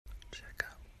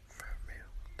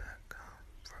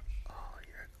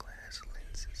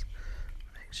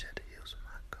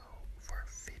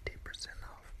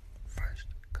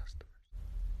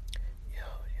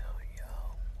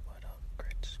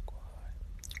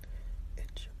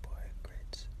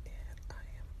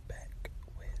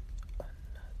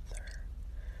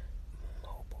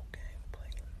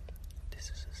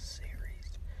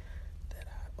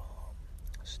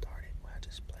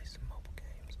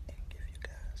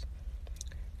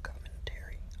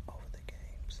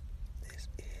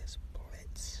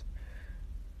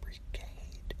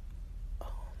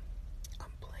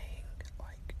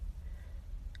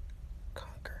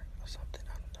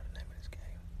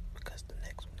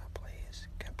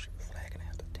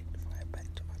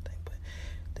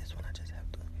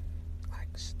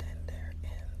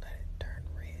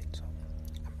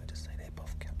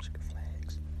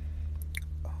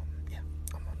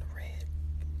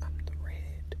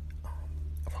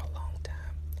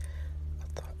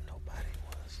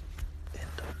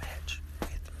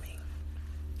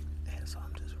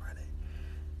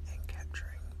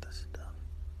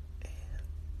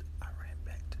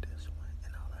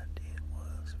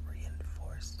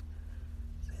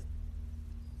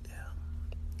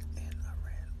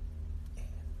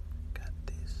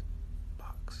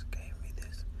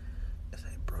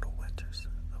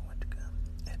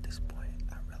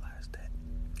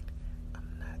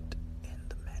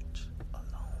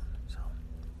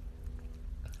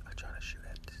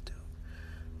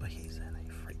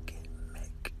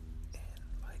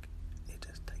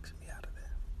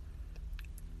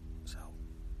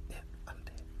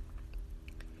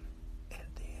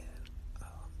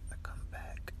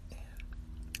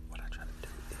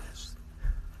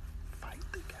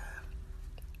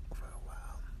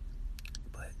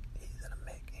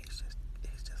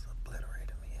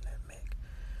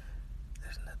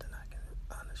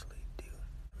honestly do.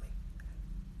 I mean,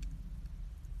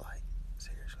 like,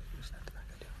 seriously, there's nothing I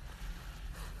can do.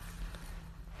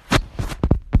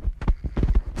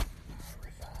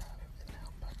 Revive, and now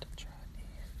I'm about to try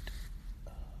and,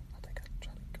 I think I'm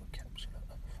trying to go capture the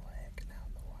other flag, now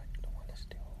the one that's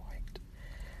still white.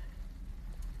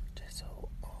 Just so,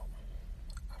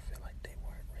 I feel like they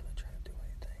weren't really trying to do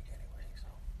anything anyway, so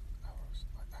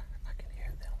I can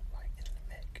hear them, like, in the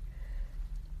mech.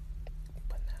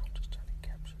 But now I'm just trying to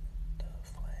capture the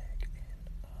flag and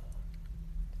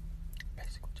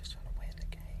basically just trying to win the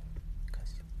game.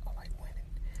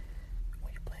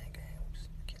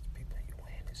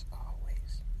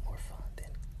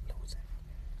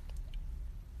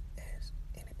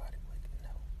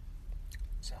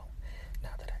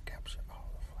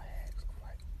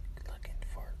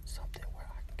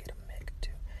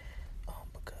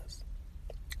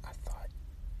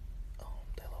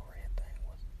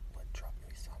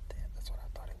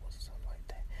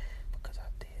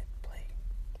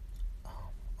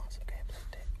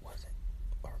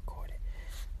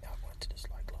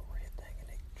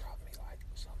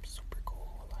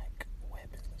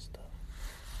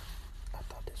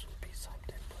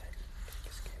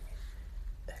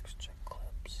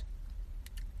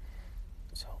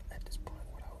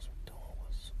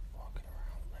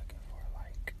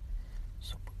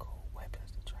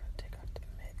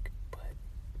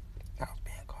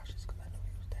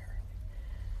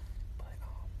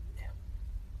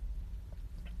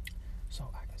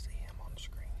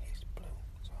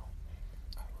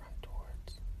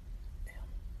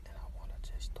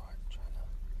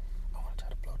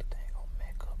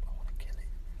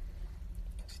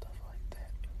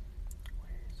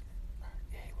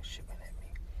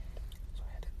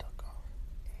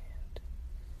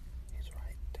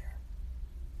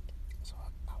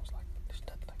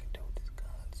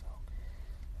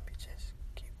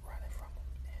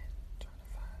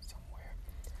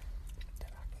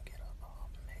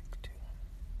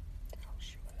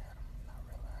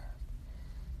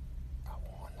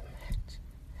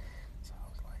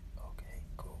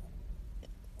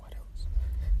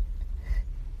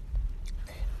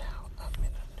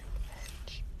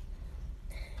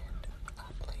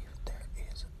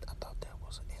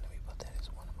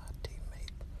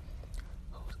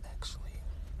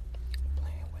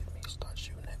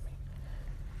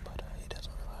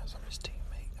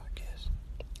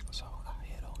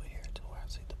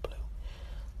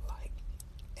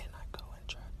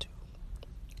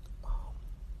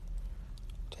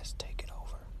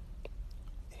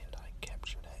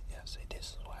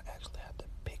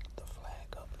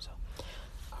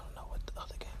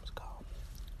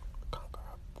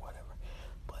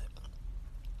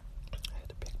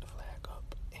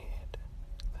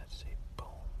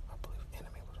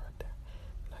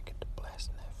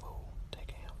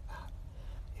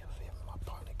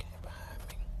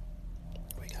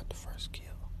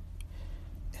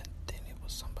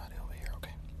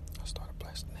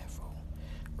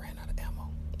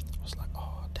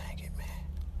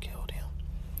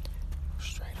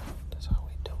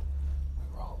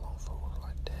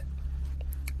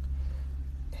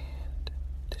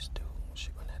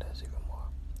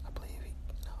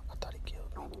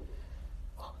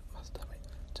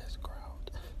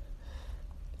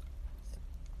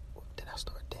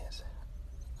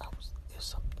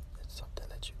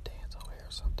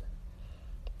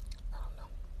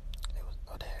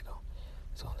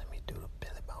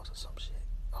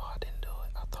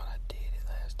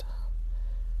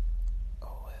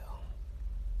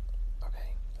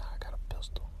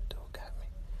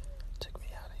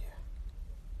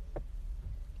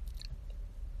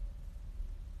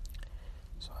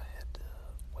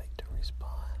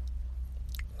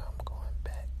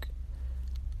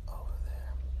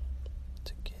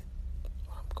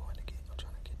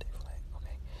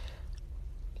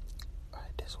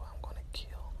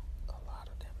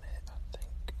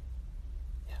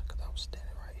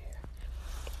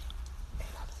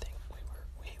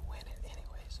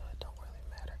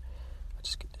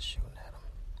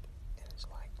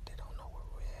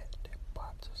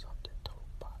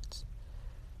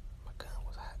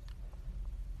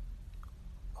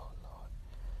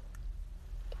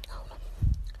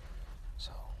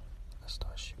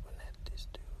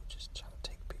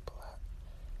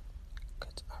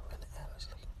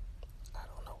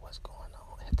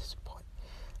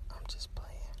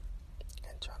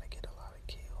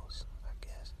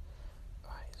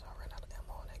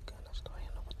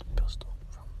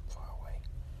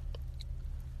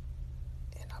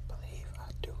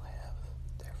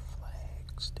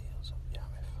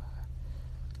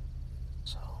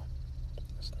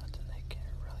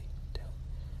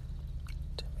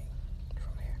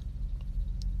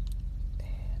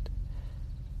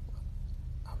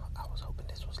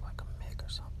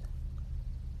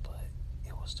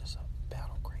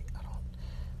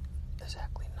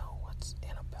 exactly know what's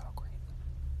in a battle crate.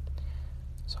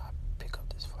 So I pick up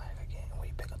this flag again. When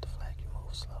you pick up the flag, you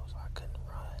move slow, so I couldn't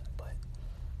run, but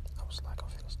I was like, I'm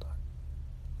finna start.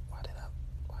 Why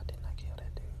didn't I kill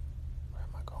that dude? Where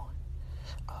am I going?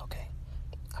 Okay,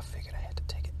 I figured I had to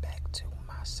take it back to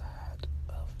my side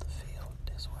of the field.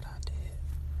 That's what I did.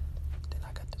 Then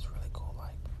I got this really cool,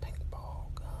 like,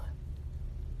 paintball gun.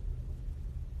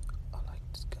 I like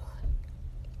this gun.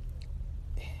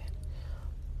 And,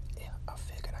 yeah, I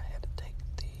figured I had to take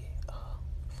the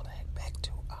flag back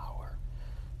to our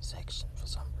section for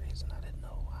some reason. I didn't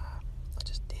know why. I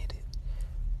just did it.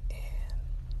 And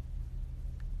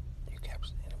you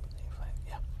captured the enemy flag.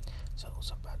 Yeah. So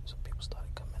people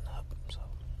started coming up. So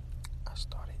I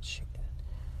started shooting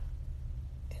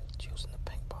and using the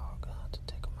paint